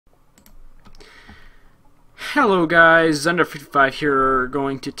Hello guys, Zunder55 here,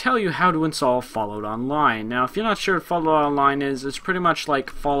 going to tell you how to install Fallout Online. Now, if you're not sure what Fallout Online is, it's pretty much like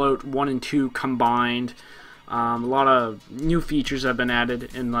Fallout 1 and 2 combined. A lot of new features have been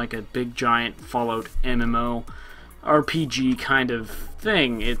added in like a big giant Fallout MMORPG kind of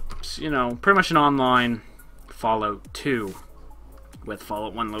thing. It's, you know, pretty much an online Fallout 2 with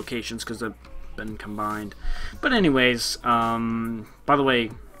Fallout 1 locations because they've been combined. But anyways, by the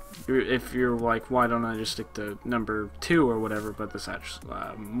way, if you're like, why don't I just stick to number 2 or whatever, but this has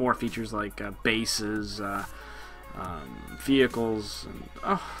more features like bases, vehicles,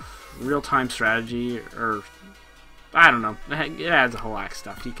 and real-time strategy, or I don't know, it adds a whole lot of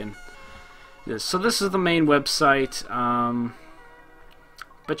stuff. You can so this is the main website,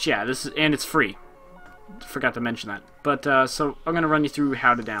 but yeah, this is, and it's free. Forgot to mention that. But so I'm gonna run you through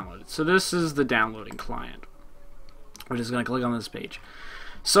how to download it. So this is the downloading client. We're just gonna click on this page.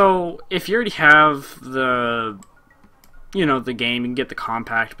 So if you already have the, you know, the game, you can get the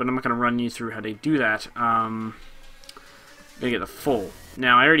compact, but I'm not going to run you through how to do that. I'm going to get the full.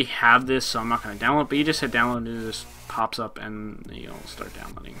 Now I already have this, so I'm not going to download, but you just hit download and it just pops up and you'll start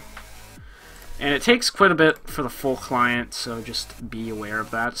downloading. And it takes quite a bit for the full client, so just be aware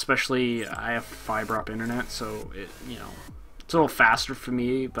of that. Especially I have fiber optic internet, so it, you know, it's a little faster for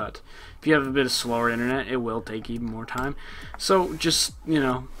me, but if you have a bit of slower internet, it will take even more time. So just, you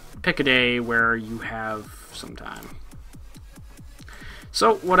know, pick a day where you have some time.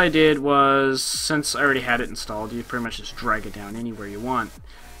 So what I did was, since I already had it installed, you pretty much just drag it down anywhere you want.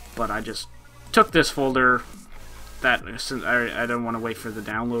 But I just took this folder that, since I don't want to wait for the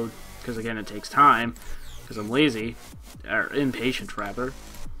download, because again it takes time, because I'm lazy, or impatient rather.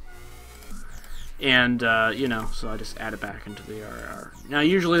 And, you know, so I just add it back into the RR. Now,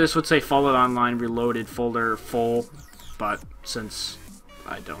 usually this would say Fallout Online Reloaded folder full, but since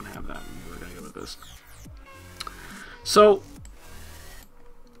I don't have that, we're going to go with this. So,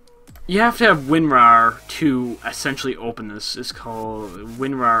 you have to have Winrar to essentially open this. It's called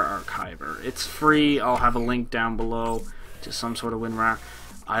Winrar Archiver. It's free. I'll have a link down below to some sort of Winrar.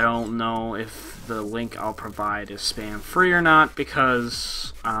 I don't know if the link I'll provide is spam free or not,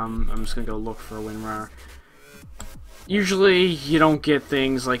 because I'm just gonna go look for a WinRAR. Usually you don't get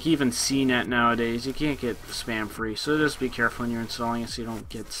things like even CNET nowadays, you can't get spam free, so just be careful when you're installing it so you don't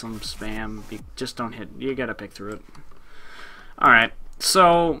get some spam. Just don't hit, you gotta pick through it. Alright,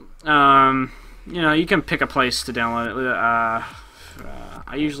 so you know, you can pick a place to download it.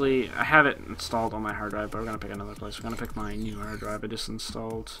 I have it installed on my hard drive, but we're going to pick another place. We're going to pick my new hard drive I just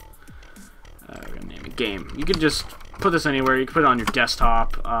installed. We're going to name it Game. You can just put this anywhere. You can put it on your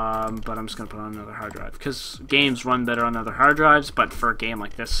desktop, but I'm just going to put it on another hard drive, because games run better on other hard drives, but for a game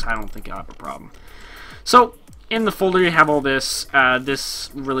like this, I don't think I'll have a problem. So, in the folder you have all this. This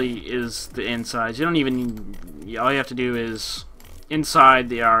really is the inside. You don't even need, all you have to do is, inside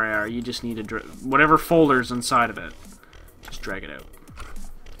the RAR, you just need to, whatever folder's inside of it, just drag it out.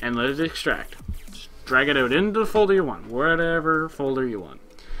 And let it extract. Just drag it out into the folder you want, whatever folder you want,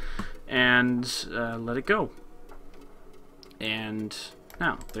 and let it go. And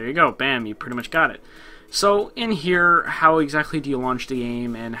now, there you go. Bam, you pretty much got it. So in here, how exactly do you launch the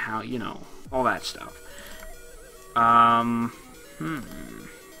game, and how, you know, all that stuff. Now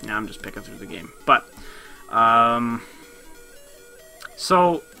I'm just picking through the game, but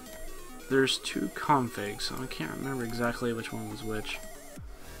so there's 2 configs, so I can't remember exactly which one was which.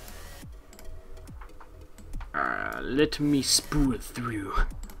 Let me spool through.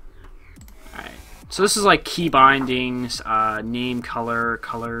 Alright, so this is like key bindings, name, color,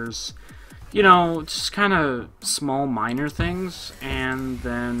 colors, you know, just kind of small minor things. And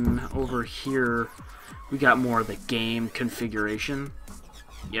then over here we got more of the game configuration.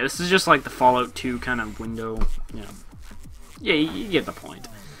 Yeah, this is just like the Fallout 2 kind of window, you know. Yeah, you get the point.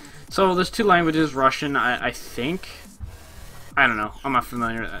 So there's 2 languages, Russian, I think. I don't know, I'm not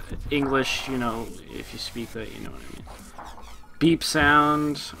familiar. English, you know, if you speak that, you know what I mean. Beep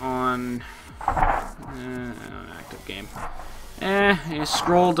sound on active game.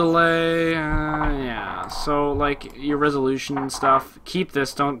 Scroll delay, yeah. So like your resolution and stuff, keep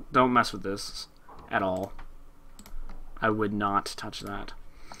this. Don't mess with this at all. I would not touch that.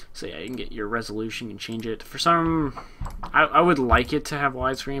 So yeah, you can get your resolution and change it. For some, I would like it to have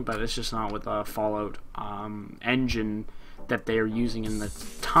widescreen, but it's just not with the Fallout engine that they are using in the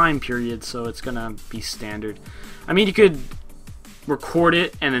time period, so it's gonna be standard. I mean, you could record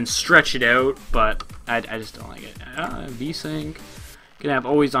it and then stretch it out, but I just don't like it. VSync, you can have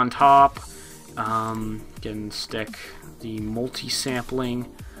always on top. You can stick the multi-sampling.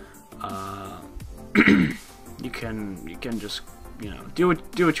 You can just, you know, do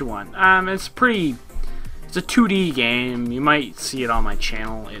what you want. It's It's a 2D game. You might see it on my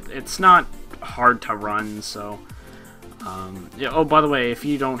channel. It's not hard to run, so... yeah, oh, by the way, if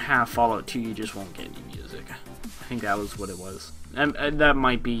you don't have Fallout 2, you just won't get any music. I think that was what it was. And that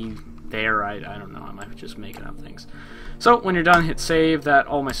might be there, I don't know. I might be just making up things. So, when you're done, hit save.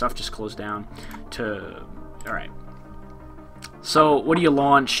 All my stuff just closed down to... Alright. So, what do you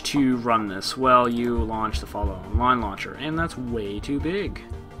launch to run this? Well, you launch the FOnline launcher, and that's way too big.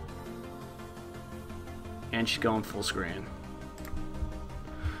 And she's going full screen.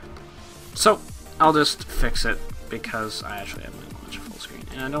 So, I'll just fix it, because I actually have my launcher full screen,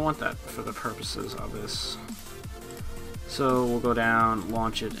 and I don't want that for the purposes of this. So, we'll go down,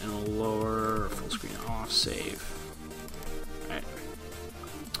 launch it, and we'll lower, full screen off, save.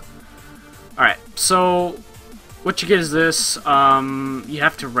 Alright, so what you get is this. You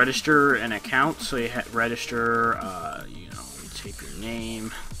have to register an account, so you register, you know, you type your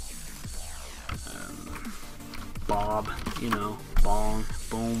name, Bob, you know, Bong,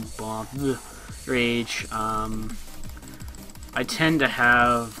 Boom, Bob, your age. I tend to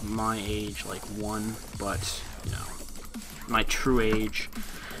have my age like 1, but, you know, my true age.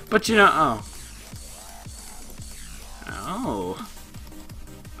 But, you know,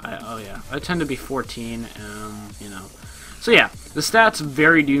 oh yeah, I tend to be 14, you know. So yeah, the stats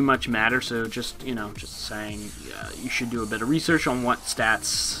do much matter, so just, you know, just saying, you should do a bit of research on what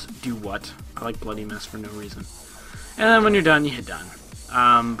stats do what. I like Bloody Mess for no reason. And then when you're done, you hit done.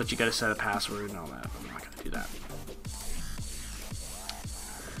 But you gotta set a password and all that. I'm not gonna do that.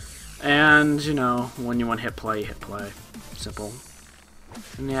 And, you know, when you want to hit play, you hit play. Simple.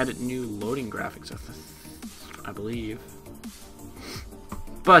 And they added new loading graphics, I believe.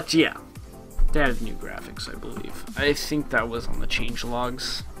 But yeah, they added new graphics, I believe. I think that was on the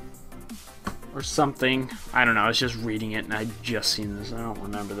changelogs or something. I don't know, I was just reading it and I'd just seen this. I don't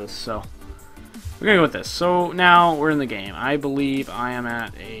remember this, so we're gonna go with this. So now we're in the game. I believe I am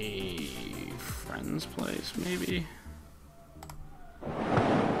at a friend's place, maybe?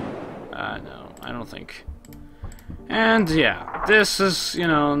 No, I don't think. And yeah, this is, you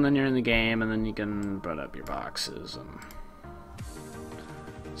know, and then you're in the game, and then you can put up your boxes and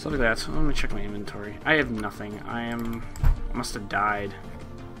stuff like that. So let me check my inventory. I have nothing. I must have died.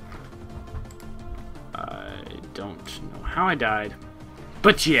 I don't know how I died,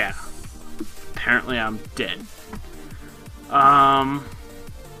 but yeah, apparently I'm dead.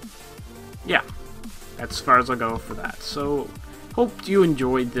 Yeah, that's as far as I'll go for that. So, hope you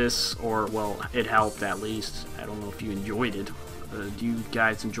enjoyed this, or, well, it helped at least. I don't know if you enjoyed it. Do you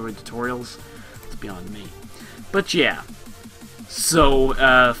guys enjoy tutorials? It's beyond me. But yeah. So,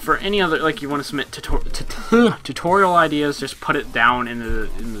 for any other, like, you want to submit tutorial ideas, just put it down in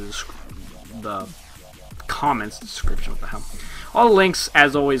the comments description. What the hell? All the links,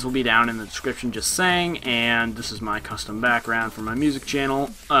 as always, will be down in the description, just saying, and this is my custom background for my music channel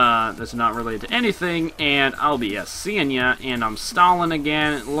that's not related to anything, and I'll be seeing ya, and I'm stalling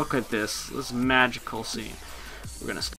again. Look at this magical scene. We're gonna